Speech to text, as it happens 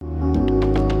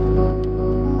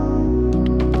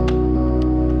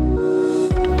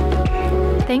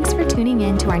tuning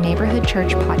in to our Neighborhood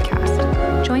Church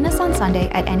podcast. Join us on Sunday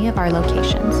at any of our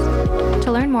locations.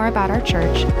 To learn more about our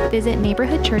church, visit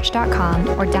neighborhoodchurch.com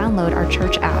or download our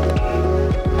church app.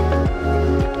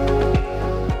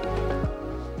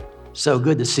 So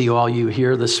good to see all you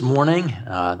here this morning.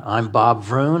 I'm Bob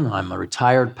Vroon. I'm a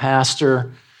retired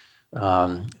pastor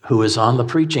who is on the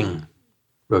preaching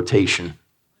rotation.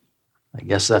 I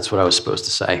guess that's what I was supposed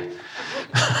to say.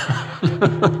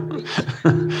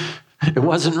 It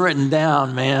wasn't written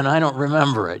down, man. I don't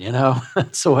remember it,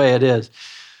 That's the way it is.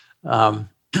 I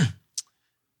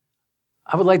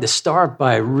would like to start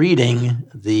by reading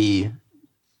the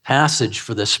passage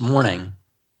for this morning.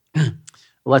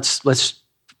 Let's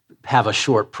have a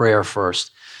short prayer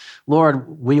first.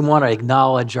 Lord, we want to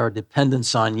acknowledge our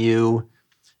dependence on you,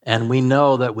 and we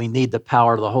know that we need the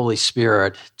power of the Holy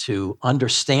Spirit to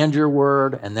understand your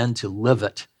word and then to live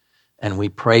it, and we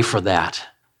pray for that.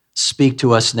 Speak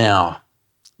to us now.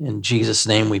 In Jesus'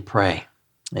 name we pray.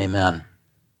 Amen.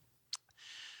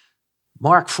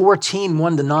 Mark 14,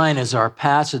 1-9 is our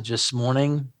passage this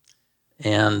morning,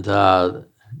 and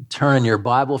turn in your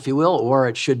Bible, if you will, or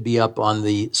it should be up on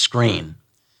the screen.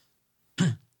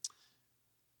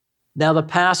 Now the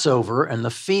Passover and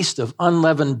the Feast of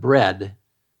Unleavened Bread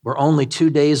were only 2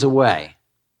 days away,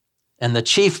 and the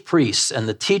chief priests and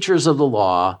the teachers of the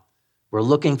law were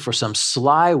looking for some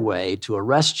sly way to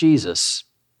arrest Jesus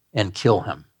and kill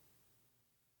him.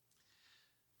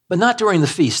 But not during the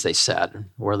feast, they said,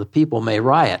 or the people may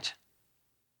riot.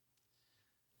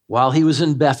 While he was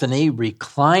in Bethany,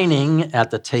 reclining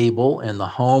at the table in the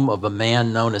home of a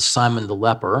man known as Simon the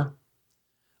leper,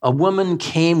 a woman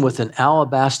came with an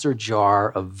alabaster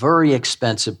jar of very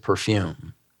expensive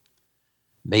perfume,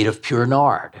 made of pure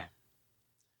nard.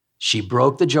 She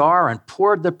broke the jar and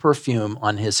poured the perfume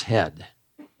on his head.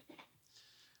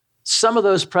 Some of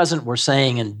those present were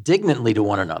saying indignantly to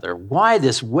one another, "Why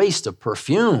this waste of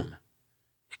perfume?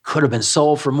 It could have been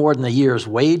sold for more than a year's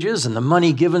wages and the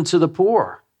money given to the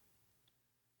poor."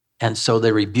 And so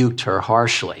they rebuked her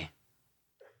harshly.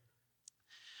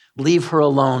 "Leave her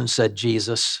alone," said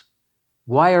Jesus.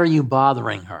 "Why are you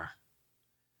bothering her?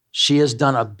 She has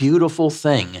done a beautiful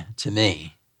thing to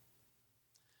me.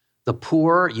 The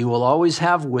poor you will always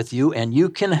have with you, and you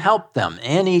can help them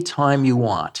any time you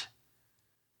want,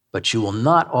 but you will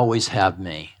not always have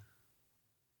me.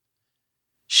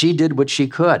 She did what she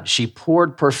could. She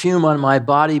poured perfume on my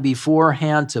body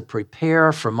beforehand to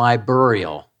prepare for my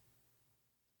burial.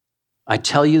 I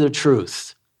tell you the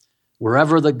truth,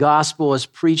 wherever the gospel is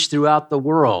preached throughout the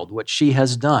world, what she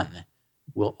has done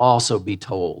will also be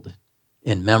told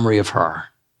in memory of her."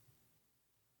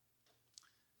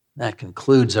 That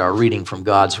concludes our reading from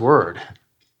God's Word.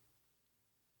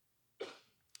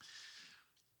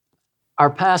 Our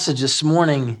passage this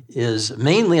morning is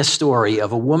mainly a story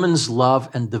of a woman's love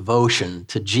and devotion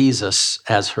to Jesus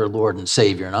as her Lord and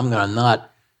Savior. And I'm going to not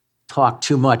talk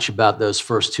too much about those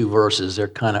first two verses. They're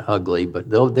kind of ugly, but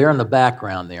they're in the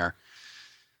background there.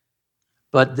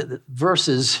 But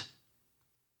verses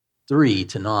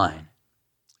 3-9.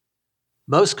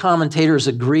 Most commentators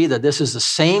agree that this is the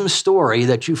same story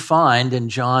that you find in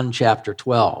John chapter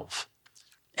 12,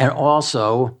 and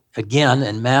also, again,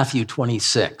 in Matthew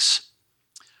 26.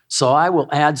 So I will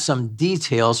add some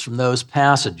details from those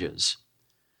passages.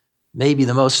 Maybe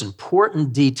the most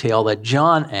important detail that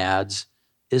John adds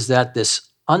is that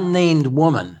this unnamed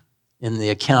woman in the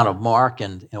account of Mark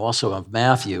and also of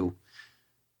Matthew,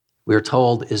 we're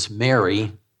told, is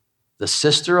Mary, the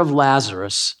sister of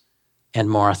Lazarus and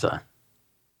Martha.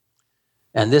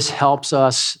 And this helps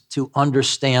us to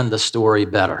understand the story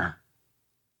better.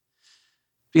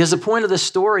 Because the point of the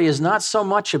story is not so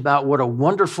much about what a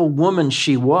wonderful woman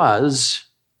she was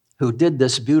who did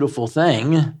this beautiful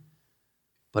thing,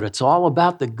 but it's all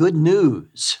about the good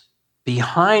news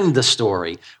behind the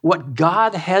story, what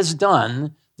God has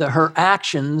done that her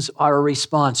actions are a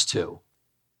response to.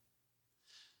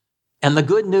 And the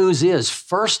good news is,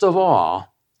 first of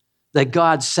all, that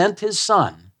God sent his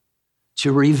Son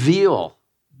to reveal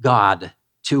God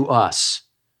to us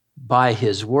by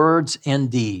his words and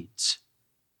deeds.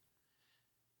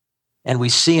 And we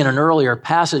see in an earlier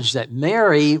passage that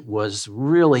Mary was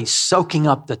really soaking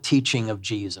up the teaching of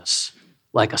Jesus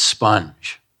like a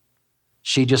sponge.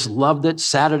 She just loved it,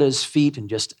 sat at his feet, and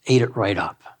just ate it right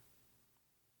up.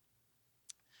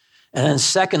 And then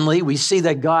secondly, we see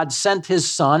that God sent his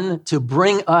Son to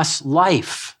bring us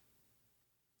life.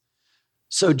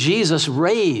 So Jesus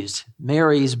raised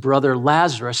Mary's brother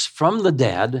Lazarus from the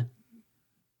dead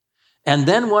and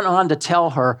then went on to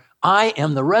tell her, "I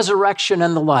am the resurrection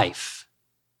and the life.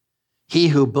 He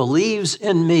who believes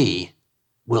in me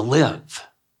will live."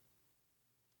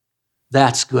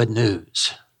 That's good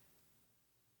news.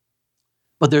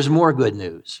 But there's more good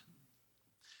news.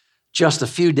 Just a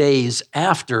few days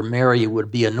after Mary would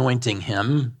be anointing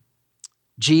him,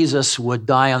 Jesus would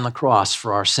die on the cross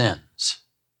for our sins.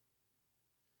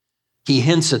 He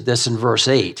hints at this in verse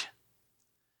 8.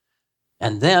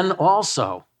 And then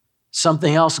also,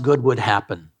 something else good would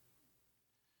happen.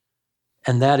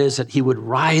 And that is that he would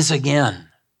rise again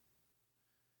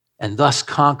and thus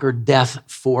conquer death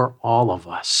for all of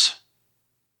us.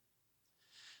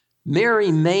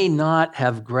 Mary may not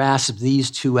have grasped these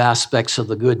two aspects of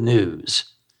the good news.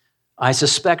 I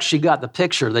suspect she got the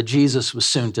picture that Jesus was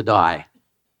soon to die,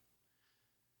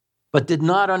 but did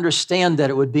not understand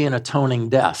that it would be an atoning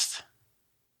death.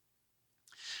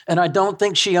 And I don't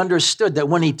think she understood that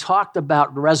when he talked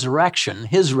about resurrection,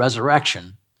 his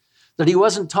resurrection, that he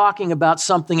wasn't talking about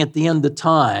something at the end of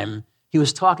time. He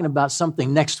was talking about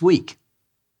something next week.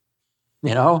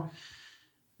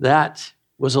 That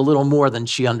was a little more than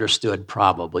she understood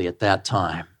probably at that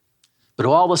time. But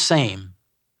all the same,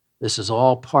 this is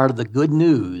all part of the good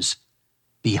news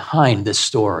behind this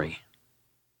story.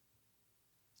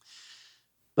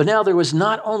 But now there was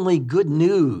not only good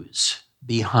news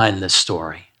behind this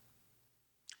story,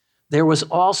 there was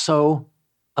also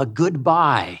a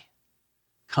goodbye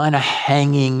kind of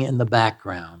hanging in the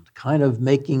background, kind of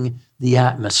making the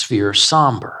atmosphere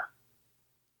somber.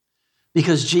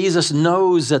 Because Jesus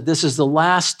knows that this is the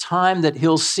last time that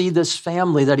he'll see this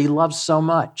family that he loves so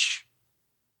much.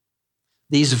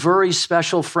 These very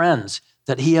special friends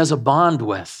that he has a bond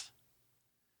with.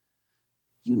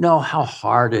 You know how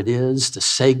hard it is to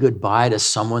say goodbye to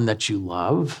someone that you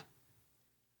love.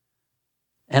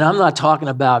 And I'm not talking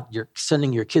about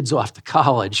sending your kids off to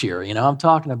college here. I'm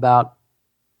talking about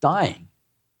dying.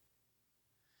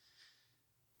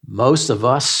 Most of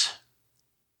us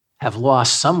have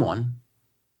lost someone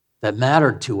that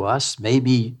mattered to us,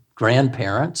 maybe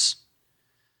grandparents,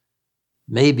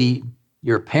 maybe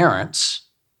your parents,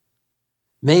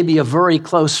 maybe a very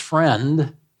close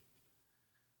friend,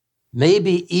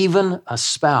 maybe even a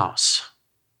spouse.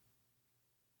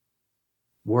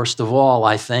 Worst of all,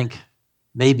 I think,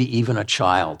 maybe even a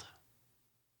child.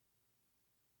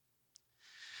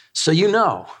 So you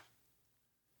know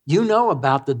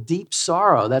about the deep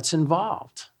sorrow that's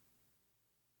involved.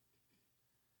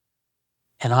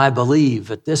 And I believe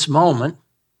at this moment,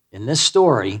 in this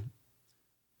story,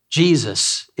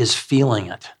 Jesus is feeling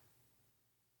it.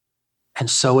 And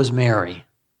so is Mary.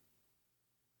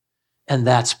 And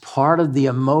that's part of the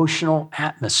emotional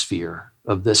atmosphere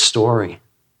of this story.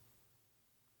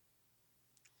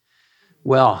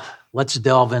 Well, let's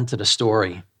delve into the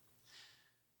story.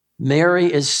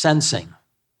 Mary is sensing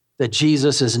that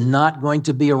Jesus is not going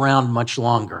to be around much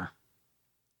longer.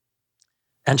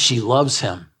 And she loves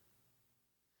him.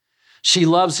 She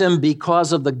loves him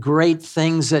because of the great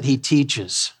things that he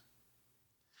teaches.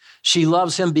 She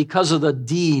loves him because of the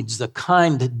deeds, the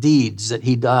kind deeds that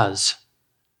he does.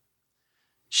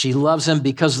 She loves him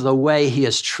because of the way he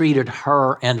has treated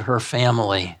her and her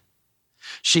family.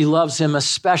 She loves him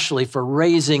especially for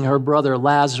raising her brother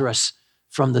Lazarus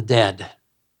from the dead.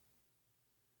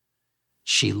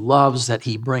 She loves that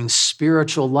he brings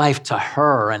spiritual life to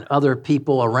her and other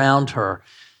people around her.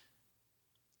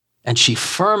 And she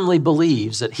firmly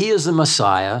believes that he is the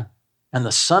Messiah and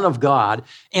the Son of God,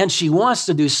 and she wants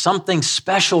to do something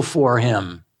special for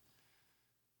him.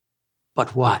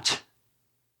 But what?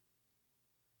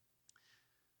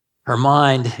 Her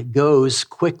mind goes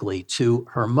quickly to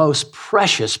her most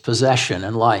precious possession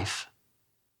in life,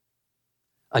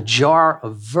 a jar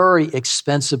of very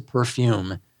expensive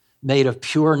perfume made of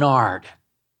pure nard.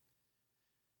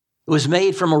 It was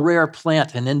made from a rare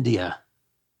plant in India.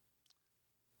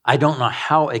 I don't know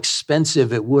how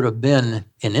expensive it would have been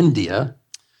in India,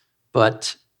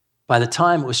 but by the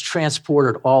time it was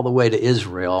transported all the way to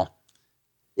Israel,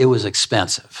 it was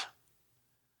expensive.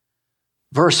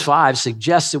 Verse 5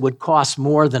 suggests it would cost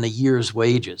more than a year's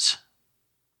wages.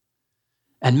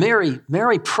 And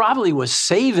Mary probably was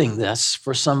saving this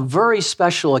for some very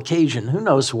special occasion, who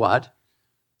knows what.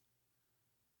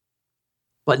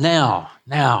 But now,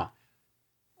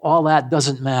 all that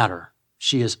doesn't matter.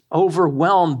 She is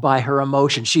overwhelmed by her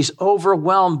emotion. She's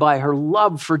overwhelmed by her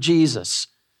love for Jesus.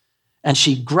 And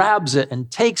she grabs it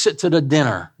and takes it to the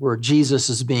dinner where Jesus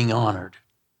is being honored.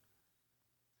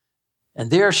 And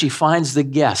there she finds the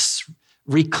guests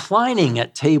reclining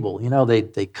at table.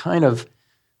 They kind of,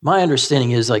 my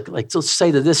understanding is like let's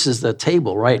say that this is the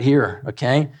table right here,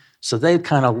 okay? So they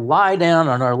kind of lie down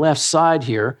on our left side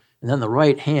here, and then the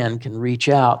right hand can reach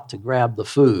out to grab the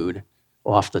food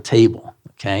off the table,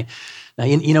 okay? Now,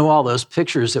 you know all those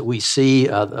pictures that we see,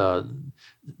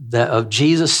 of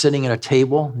Jesus sitting at a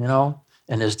table,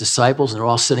 and his disciples, and they're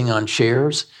all sitting on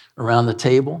chairs around the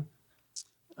table.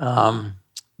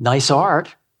 Nice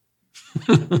art.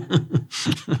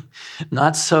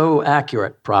 Not so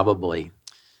accurate, probably.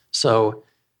 So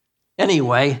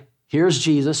anyway, here's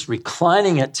Jesus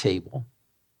reclining at table,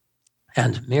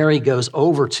 and Mary goes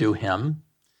over to him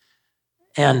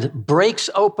and breaks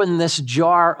open this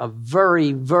jar of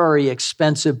very, very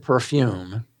expensive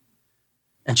perfume,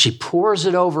 and she pours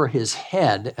it over his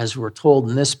head, as we're told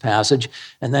in this passage,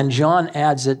 and then John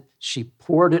adds it, she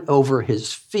poured it over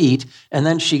his feet, and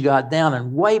then she got down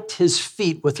and wiped his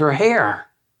feet with her hair.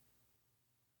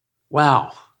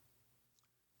 Wow,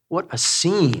 what a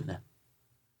scene.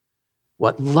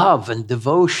 What love and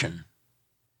devotion.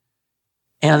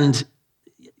 And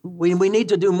we need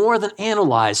to do more than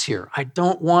analyze here. I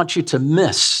don't want you to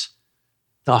miss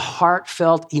the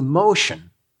heartfelt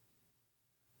emotion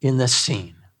in this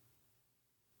scene.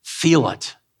 Feel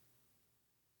it.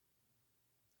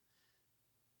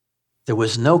 There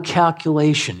was no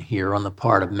calculation here on the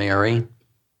part of Mary.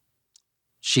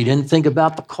 She didn't think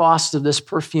about the cost of this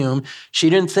perfume. She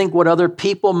didn't think what other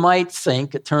people might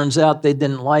think. It turns out they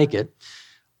didn't like it.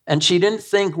 And she didn't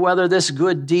think whether this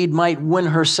good deed might win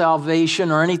her salvation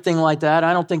or anything like that.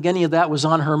 I don't think any of that was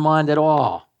on her mind at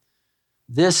all.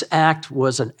 This act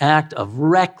was an act of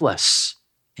reckless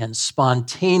and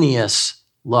spontaneous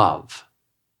love.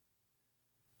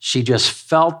 She just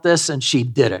felt this and she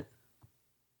did it.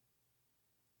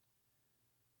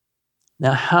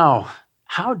 Now,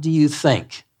 how do you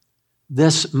think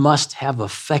this must have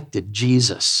affected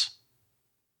Jesus?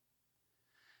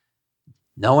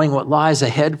 Knowing what lies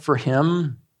ahead for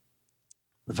him,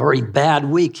 the very bad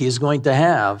week he's going to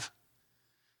have,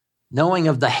 knowing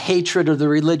of the hatred of the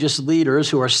religious leaders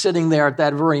who are sitting there at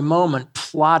that very moment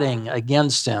plotting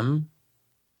against him,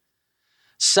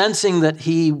 sensing that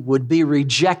he would be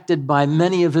rejected by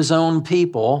many of his own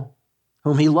people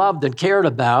whom he loved and cared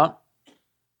about.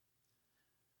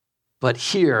 But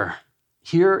here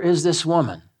is this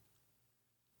woman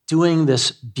doing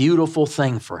this beautiful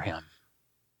thing for him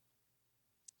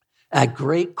at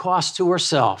great cost to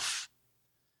herself,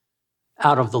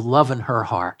 out of the love in her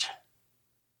heart.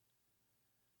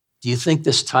 Do you think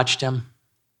this touched him?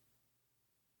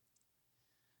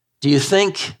 Do you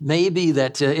think maybe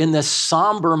that in this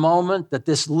somber moment that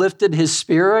this lifted his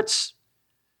spirits?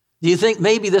 Do you think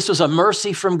maybe this was a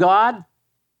mercy from God?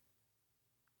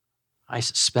 I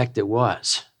suspect it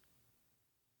was.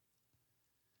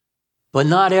 But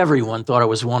not everyone thought it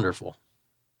was wonderful.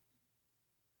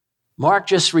 Mark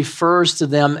just refers to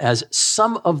them as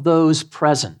some of those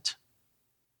present.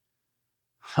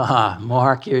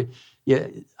 Mark,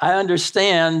 I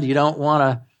understand you don't want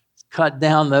to cut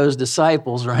down those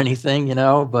disciples or anything,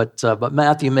 but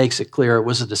Matthew makes it clear it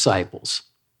was the disciples.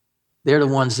 They're the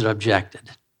ones that objected.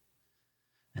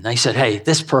 And they said, hey,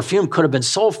 this perfume could have been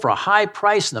sold for a high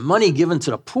price and the money given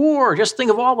to the poor. Just think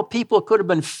of all the people who could have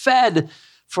been fed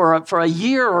for a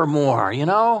year or more,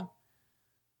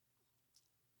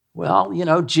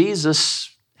 Well,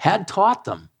 Jesus had taught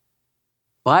them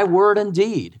by word and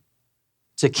deed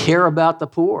to care about the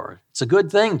poor. It's a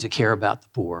good thing to care about the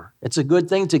poor. It's a good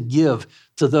thing to give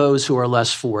to those who are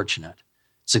less fortunate.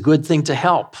 It's a good thing to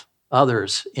help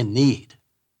others in need.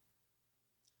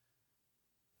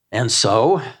 And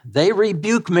so they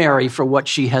rebuke Mary for what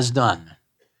she has done.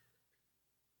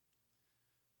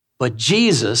 But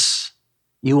Jesus,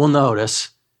 you will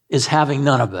notice, is having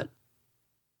none of it.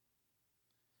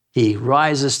 He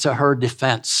rises to her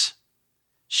defense.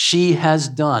 She has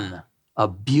done a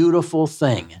beautiful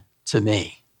thing to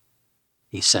me,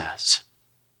 he says.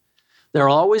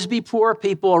 There'll always be poor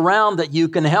people around that you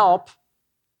can help.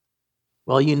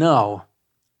 Well,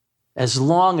 as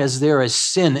long as there is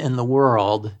sin in the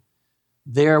world,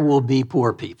 there will be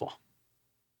poor people.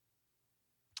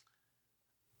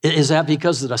 Is that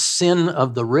because of the sin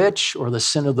of the rich or the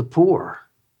sin of the poor?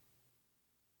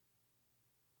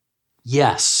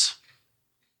 Yes.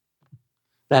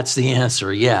 That's the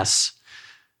answer, yes.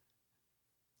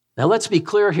 Now let's be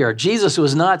clear here. Jesus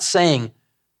was not saying,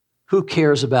 who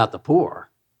cares about the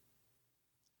poor?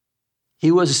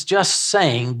 He was just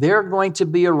saying they're going to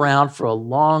be around for a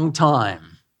long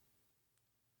time.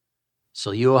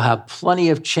 So you will have plenty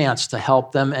of chance to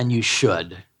help them, and you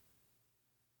should.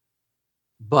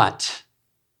 But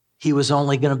he was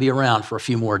only going to be around for a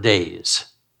few more days.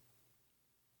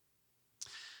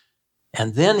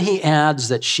 And then he adds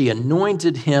that she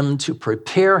anointed him to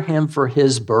prepare him for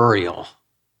his burial.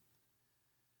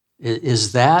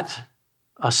 Is that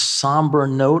a somber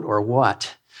note or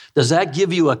what? Does that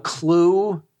give you a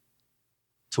clue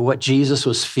to what Jesus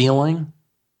was feeling?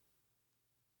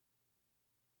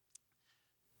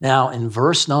 Now, in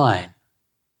verse 9,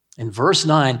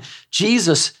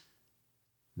 Jesus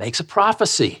makes a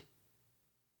prophecy.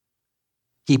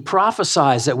 He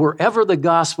prophesies that wherever the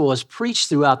gospel is preached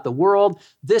throughout the world,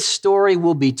 this story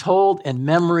will be told in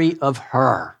memory of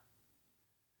her.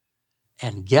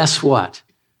 And guess what?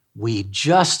 We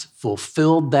just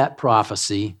fulfilled that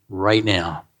prophecy right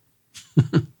now.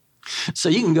 So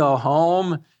you can go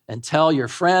home and tell your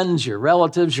friends, your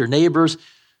relatives, your neighbors,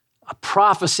 a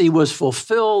prophecy was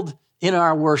fulfilled in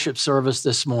our worship service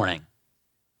this morning.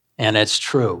 And it's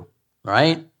true,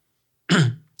 right?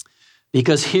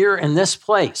 Because here in this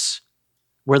place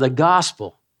where the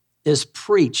gospel is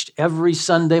preached every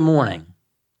Sunday morning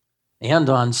and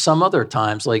on some other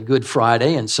times like Good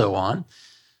Friday and so on,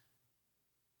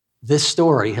 this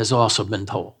story has also been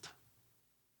told.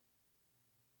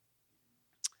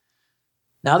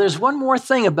 Now, there's one more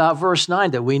thing about verse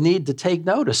 9 that we need to take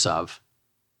notice of.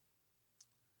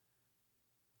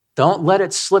 Don't let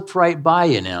it slip right by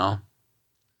you now.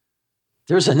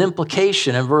 There's an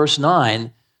implication in verse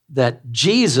 9 that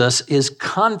Jesus is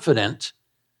confident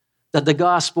that the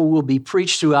gospel will be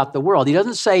preached throughout the world. He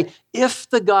doesn't say, if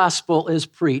the gospel is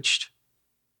preached,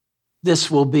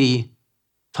 this will be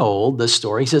told, this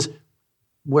story. He says,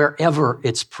 wherever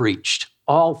it's preached,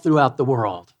 all throughout the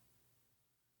world.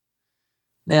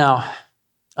 Now,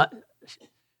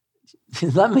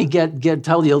 let me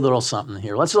tell you a little something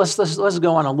here. Let's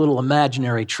go on a little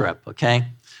imaginary trip, okay?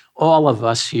 All of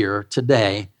us here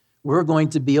today, we're going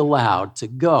to be allowed to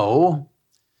go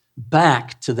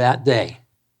back to that day,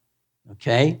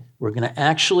 okay? We're going to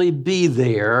actually be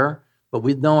there, but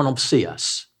no one will see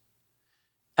us.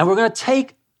 And we're going to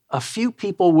take a few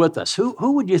people with us. Who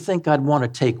would you think I'd want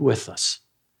to take with us?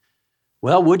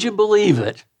 Well, would you believe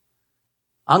it?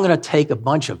 I'm going to take a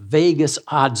bunch of Vegas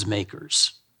odds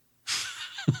makers.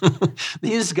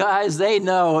 These guys, they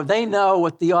know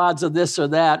what the odds of this or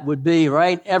that would be,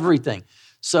 right? Everything.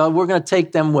 So we're going to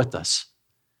take them with us.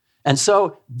 And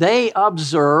so they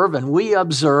observe and we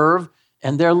observe,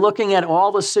 and they're looking at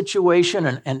all the situation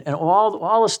and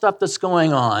all the stuff that's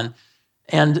going on.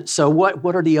 And so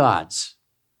what are the odds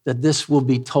that this will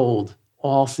be told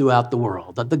all throughout the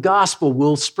world, that the gospel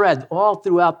will spread all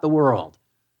throughout the world?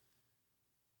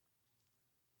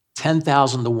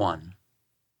 10,000 to 1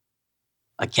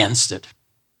 against it.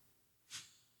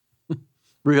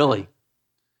 Really.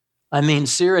 I mean,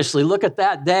 seriously, look at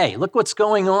that day. Look what's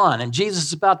going on. And Jesus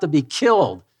is about to be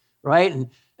killed, right?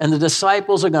 And the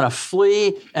disciples are going to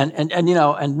flee.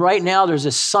 And right now there's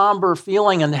this somber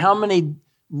feeling. And how many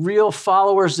real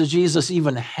followers does Jesus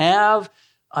even have?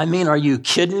 I mean, are you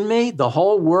kidding me? The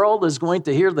whole world is going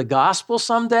to hear the gospel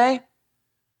someday?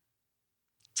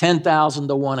 10,000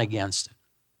 to 1 against it.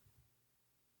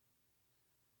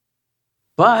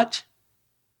 But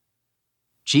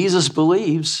Jesus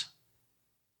believes,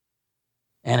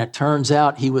 and it turns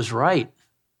out he was right.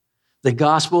 The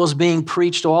gospel is being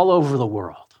preached all over the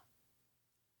world.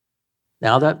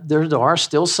 Now, that there are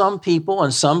still some people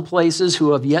in some places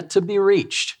who have yet to be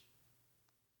reached.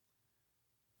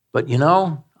 But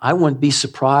I wouldn't be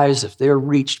surprised if they're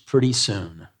reached pretty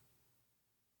soon.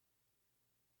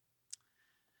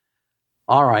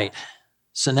 All right,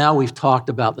 so now we've talked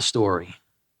about the story.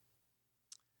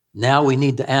 Now we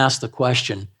need to ask the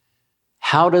question,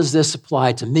 how does this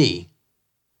apply to me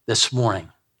this morning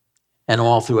and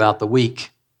all throughout the week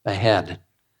ahead?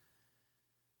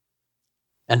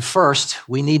 And first,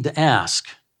 we need to ask,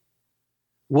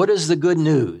 what is the good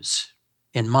news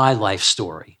in my life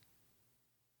story?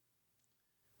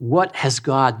 What has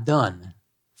God done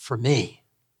for me?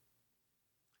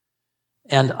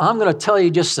 And I'm going to tell you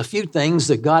just a few things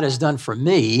that God has done for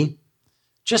me,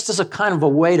 just as a kind of a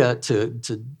way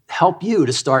to help you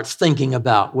to start thinking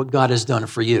about what God has done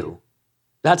for you.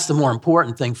 That's the more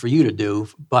important thing for you to do,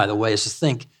 by the way, is to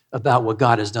think about what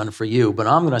God has done for you. But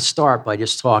I'm going to start by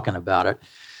just talking about it.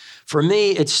 For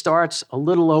me, it starts a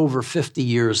little over 50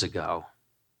 years ago.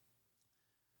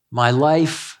 My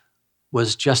life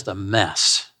was just a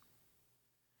mess.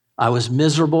 I was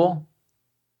miserable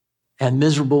and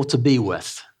miserable to be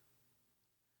with.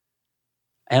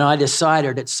 And I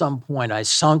decided at some point, I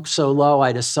sunk so low,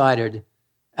 I decided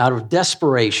out of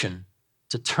desperation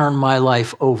to turn my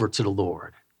life over to the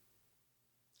Lord.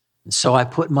 And so I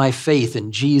put my faith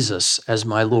in Jesus as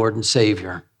my Lord and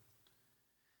Savior.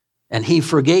 And he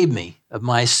forgave me of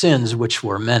my sins, which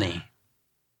were many.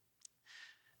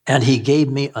 And he gave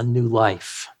me a new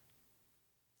life.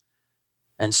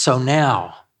 And so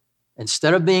now,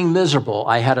 instead of being miserable,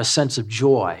 I had a sense of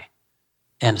joy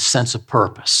and a sense of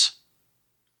purpose.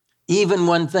 Even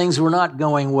when things were not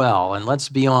going well, and let's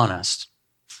be honest,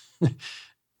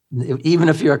 Even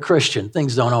if you're a Christian,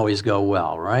 things don't always go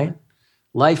well, right?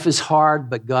 Life is hard,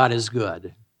 but God is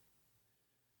good.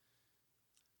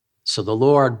 So the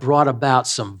Lord brought about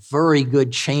some very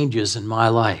good changes in my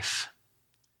life,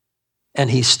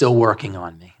 and he's still working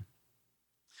on me.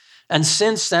 And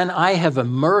since then, I have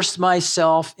immersed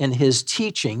myself in his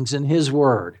teachings and his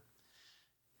word,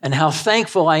 and how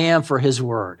thankful I am for his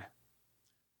word,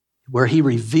 where he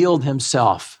revealed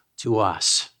himself to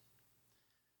us.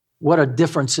 What a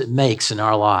difference it makes in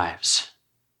our lives.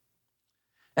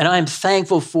 And I'm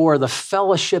thankful for the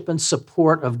fellowship and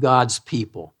support of God's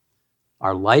people,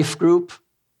 our life group,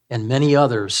 and many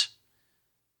others.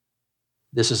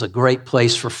 This is a great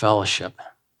place for fellowship.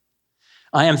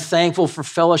 I am thankful for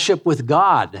fellowship with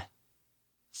God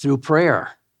through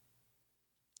prayer,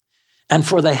 and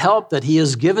for the help that he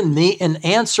has given me in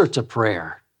answer to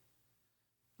prayer.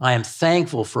 I am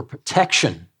thankful for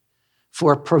protection,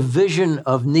 for provision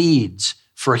of needs,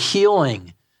 for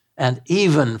healing, and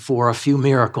even for a few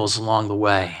miracles along the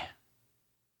way.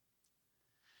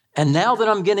 And now that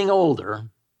I'm getting older,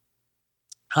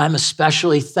 I'm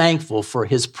especially thankful for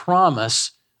his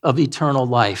promise of eternal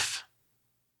life.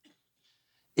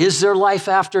 Is there life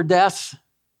after death?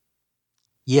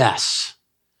 Yes.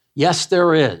 Yes,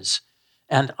 there is.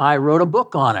 And I wrote a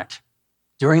book on it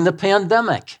during the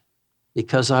pandemic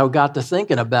because I got to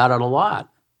thinking about it a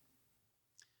lot.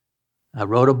 I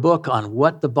wrote a book on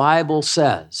what the Bible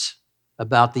says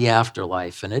about the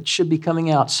afterlife, and it should be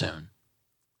coming out soon.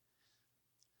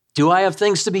 Do I have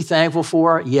things to be thankful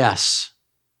for? Yes,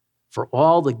 for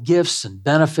all the gifts and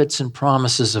benefits and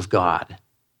promises of God.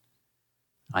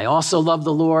 I also love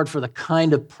the Lord for the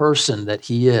kind of person that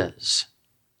he is.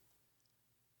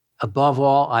 Above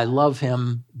all, I love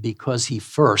him because he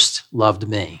first loved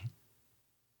me.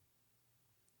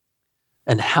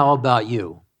 And how about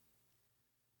you?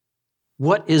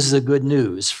 What is the good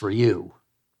news for you?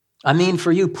 I mean,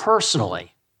 for you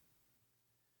personally.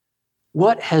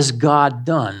 What has God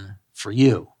done for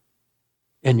you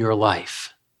in your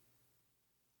life?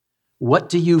 What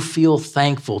do you feel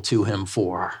thankful to him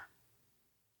for?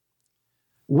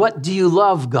 What do you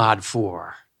love God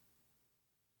for?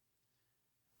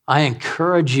 I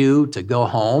encourage you to go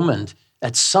home and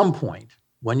at some point,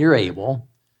 when you're able,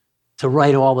 to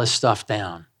write all this stuff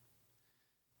down.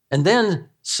 And then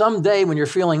someday when you're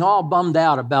feeling all bummed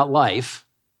out about life,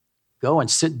 go and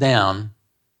sit down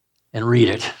and read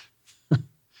it.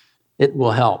 It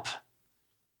will help.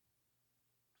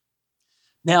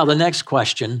 Now, the next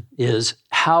question is,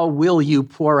 how will you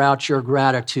pour out your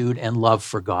gratitude and love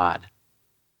for God?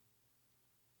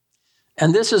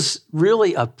 And this is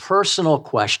really a personal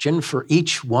question for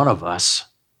each one of us.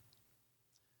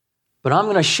 But I'm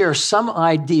going to share some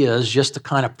ideas just to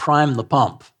kind of prime the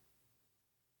pump.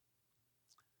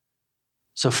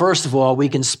 So first of all, we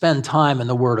can spend time in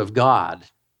the Word of God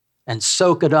and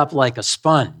soak it up like a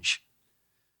sponge.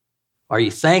 Are you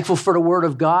thankful for the Word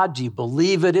of God? Do you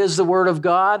believe it is the Word of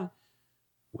God?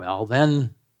 Well,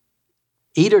 then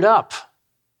eat it up,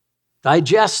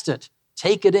 digest it,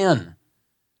 take it in,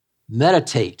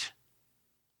 meditate,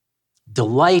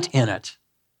 delight in it,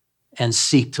 and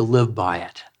seek to live by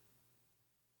it.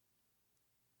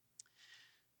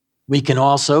 We can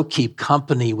also keep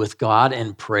company with God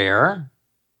in prayer,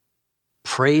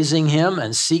 praising him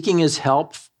and seeking his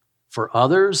help for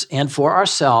others and for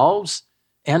ourselves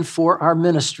and for our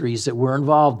ministries that we're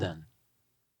involved in.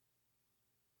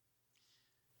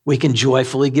 We can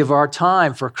joyfully give our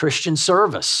time for Christian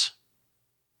service.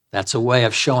 That's a way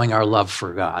of showing our love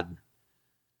for God.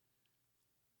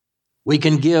 We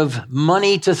can give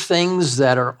money to things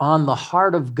that are on the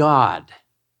heart of God.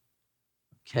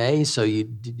 Okay, so you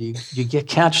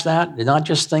catch that? Not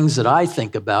just things that I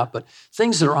think about, but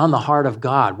things that are on the heart of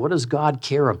God. What does God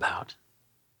care about?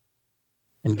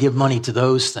 And give money to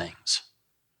those things.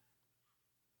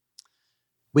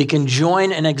 We can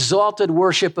join an exalted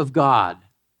worship of God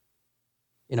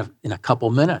in a couple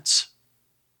minutes.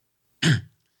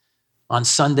 On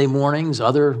Sunday mornings,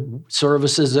 other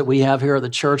services that we have here at the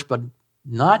church, but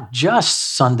not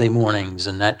just Sunday mornings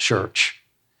in that church.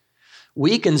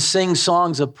 We can sing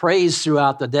songs of praise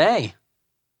throughout the day.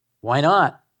 Why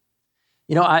not?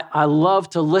 You know, I love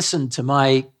to listen to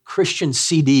my Christian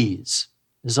CDs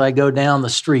as I go down the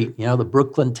street. You know, the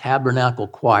Brooklyn Tabernacle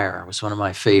Choir was one of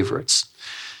my favorites.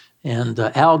 And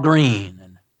Al Green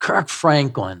and Kirk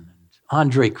Franklin and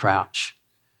Andre Crouch.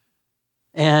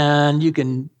 And you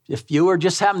can, if you were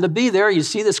just happen to be there, you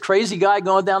see this crazy guy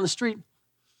going down the street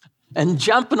and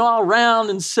jumping all around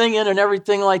and singing and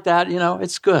everything like that. You know,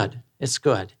 it's good. It's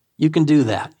good. You can do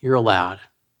that. You're allowed.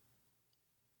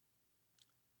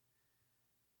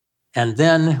 And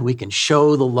then we can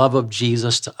show the love of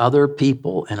Jesus to other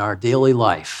people in our daily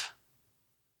life.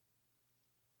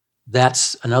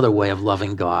 That's another way of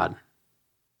loving God.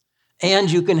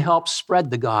 And you can help spread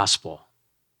the gospel.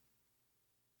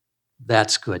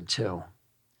 That's good too.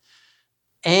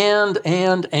 And,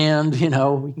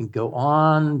 we can go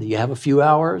on. Do you have a few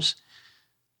hours?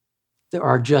 There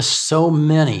are just so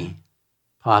many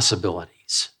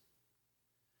possibilities.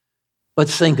 But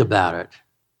think about it.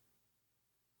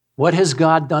 What has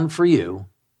God done for you?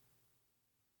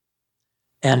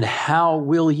 And how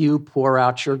will you pour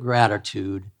out your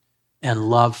gratitude and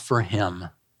love for him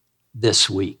this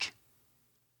week?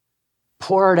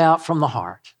 Pour it out from the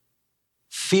heart.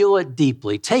 Feel it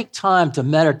deeply. Take time to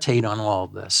meditate on all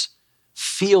of this.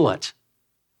 Feel it.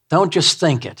 Don't just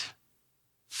think it.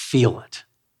 Feel it.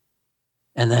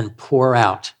 And then pour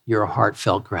out your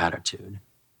heartfelt gratitude.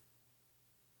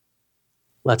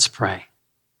 Let's pray.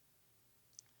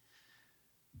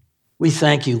 We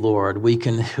thank you, Lord. We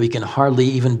can hardly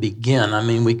even begin. I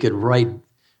mean, we could write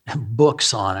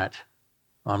books on it,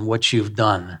 on what you've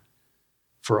done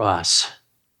for us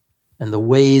and the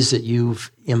ways that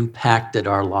you've impacted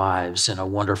our lives in a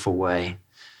wonderful way,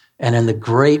 and in the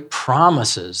great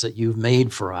promises that you've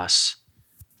made for us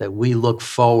that we look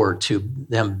forward to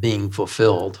them being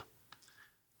fulfilled.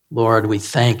 Lord, we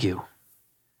thank you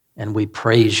and we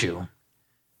praise you.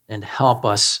 And help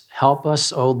us,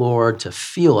 oh Lord, to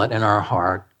feel it in our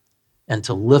heart and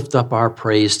to lift up our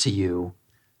praise to you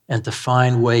and to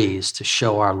find ways to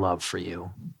show our love for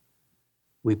you.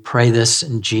 We pray this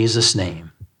in Jesus'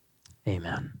 name.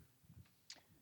 Amen.